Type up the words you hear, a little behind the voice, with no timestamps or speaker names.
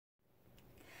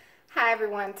Hi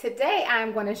everyone, today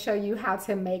I'm going to show you how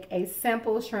to make a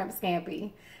simple shrimp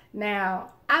scampi.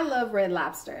 Now, I love Red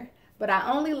Lobster, but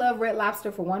I only love Red Lobster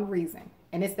for one reason,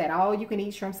 and it's that all you can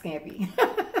eat shrimp scampi.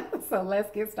 So let's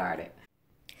get started.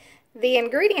 The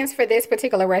ingredients for this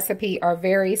particular recipe are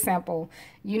very simple.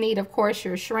 You need, of course,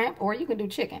 your shrimp, or you can do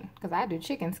chicken, because I do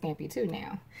chicken scampi too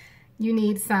now. You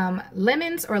need some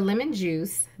lemons or lemon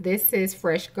juice. This is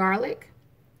fresh garlic.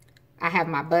 I have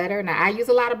my butter. Now, I use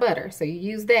a lot of butter, so you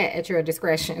use that at your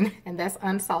discretion, and that's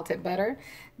unsalted butter.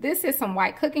 This is some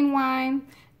white cooking wine.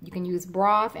 You can use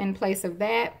broth in place of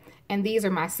that, and these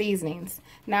are my seasonings.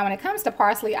 Now, when it comes to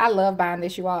parsley, I love buying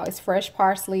this, you all. It's fresh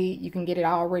parsley. You can get it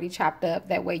already chopped up.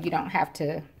 That way you don't have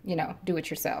to, do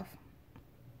it yourself.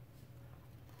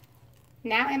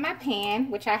 Now, in my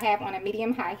pan, which I have on a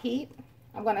medium-high heat,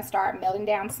 I'm going to start melting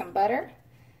down some butter.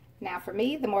 Now for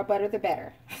me, the more butter the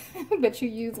better, but you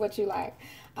use what you like.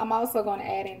 I'm also going to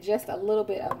add in just a little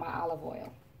bit of my olive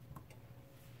oil.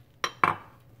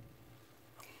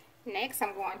 Next,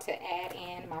 I'm going to add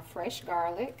in my fresh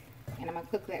garlic, and I'm going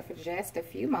to cook that for just a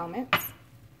few moments.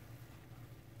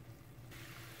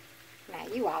 Now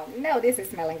you all know this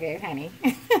is smelling good, honey.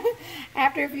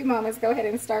 After a few moments, go ahead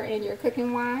and stir in your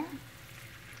cooking wine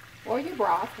or your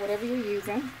broth, whatever you're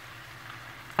using.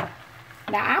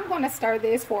 Now I'm going to stir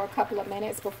this for a couple of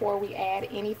minutes before we add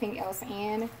anything else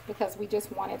in, because we just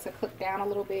want it to cook down a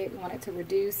little bit. We want it to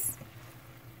reduce.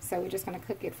 So we're just going to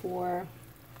cook it for,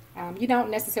 you don't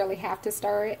necessarily have to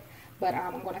stir it, but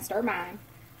I'm going to stir mine.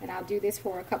 And I'll do this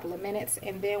for a couple of minutes,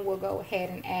 and then we'll go ahead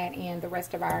and add in the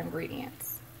rest of our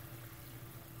ingredients.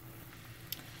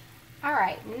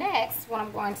 Alright, next what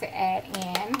I'm going to add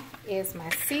in is my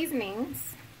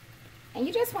seasonings. And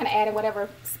you just want to add in whatever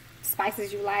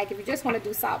spices you like. If you just want to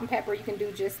do salt and pepper, you can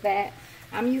do just that.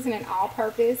 I'm using an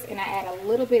all-purpose, and I add a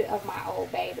little bit of my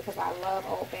Old Bay because I love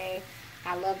Old Bay.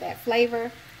 I love that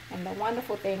flavor. And the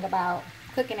wonderful thing about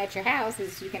cooking at your house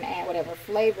is you can add whatever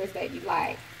flavors that you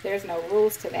like. There's no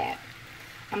rules to that.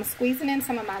 I'm squeezing in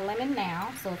some of my lemon now.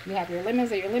 So if you have your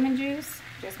lemons or your lemon juice,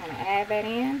 just want to add that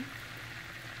in.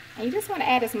 And you just want to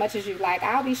add as much as you like.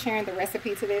 I'll be sharing the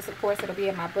recipe to this. Of course, it'll be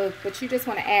in my book, but you just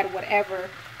want to add whatever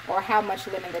or how much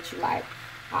lemon that you like.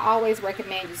 I always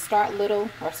recommend you start little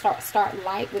or start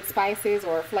light with spices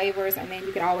or flavors, and then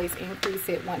you can always increase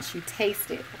it once you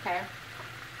taste it, okay?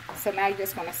 So now you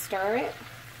just want to stir it.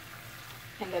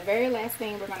 And the very last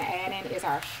thing we're going to add in is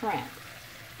our shrimp.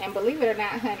 And believe it or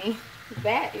not, honey,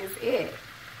 that is it.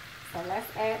 So let's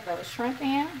add those shrimp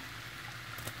in.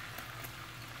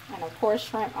 And of course,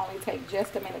 shrimp only take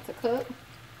just a minute to cook.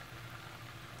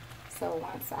 So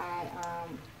once I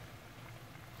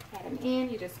add them in,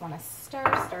 you just want to stir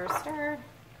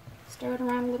it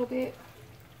around a little bit.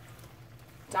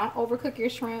 Don't overcook your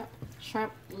shrimp.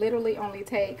 Shrimp literally only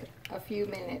take a few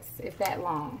minutes, if that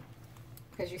long,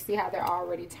 because you see how they're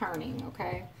already turning,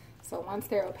 okay? So once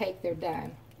they're opaque, they're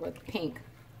done. Or pink,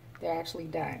 they're actually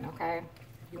done, okay?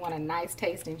 You want a nice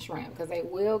tasting shrimp, because they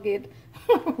will get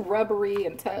rubbery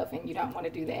and tough, and you don't want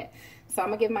to do that. So I'm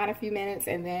going to give mine a few minutes,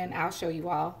 and then I'll show you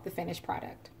all the finished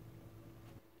product.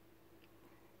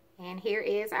 And here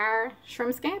is our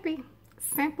shrimp scampi.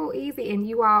 Simple, easy, and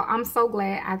you all, I'm so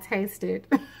glad I tasted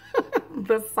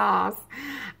the sauce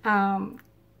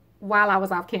while I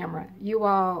was off camera. You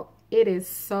all, it is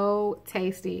so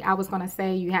tasty. I was going to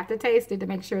say you have to taste it to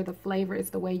make sure the flavor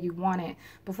is the way you want it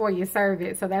before you serve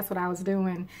it. So that's what I was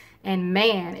doing. And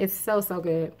man, it's so, so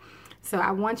good. So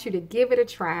I want you to give it a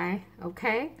try,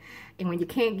 okay? And when you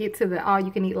can't get to the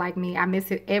all-you-can-eat like me, I miss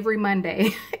it every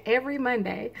Monday, every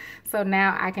Monday. So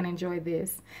now I can enjoy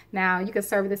this. Now, you can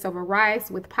serve this over rice,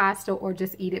 with pasta, or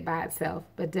just eat it by itself.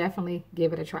 But definitely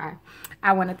give it a try.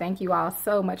 I want to thank you all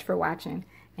so much for watching,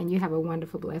 and you have a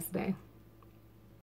wonderful, blessed day.